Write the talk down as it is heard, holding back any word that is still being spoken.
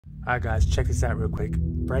Alright guys, check this out real quick.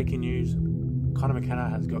 Breaking news, Conor McKenna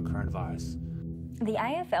has got coronavirus. The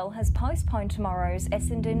AFL has postponed tomorrow's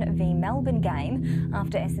Essendon v Melbourne game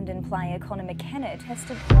after Essendon player Conor McKenna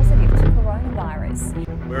tested positive to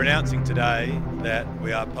coronavirus. We're announcing today that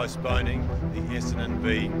we are postponing the Essendon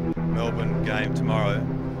v Melbourne game tomorrow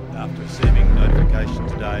after receiving notification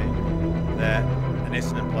today that an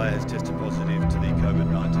Essendon player has tested positive to the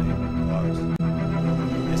COVID-19 virus.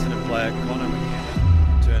 Essendon player Conor McKenna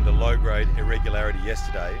returned a low-grade irregularity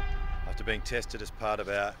yesterday after being tested as part of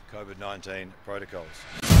our COVID-19 protocols.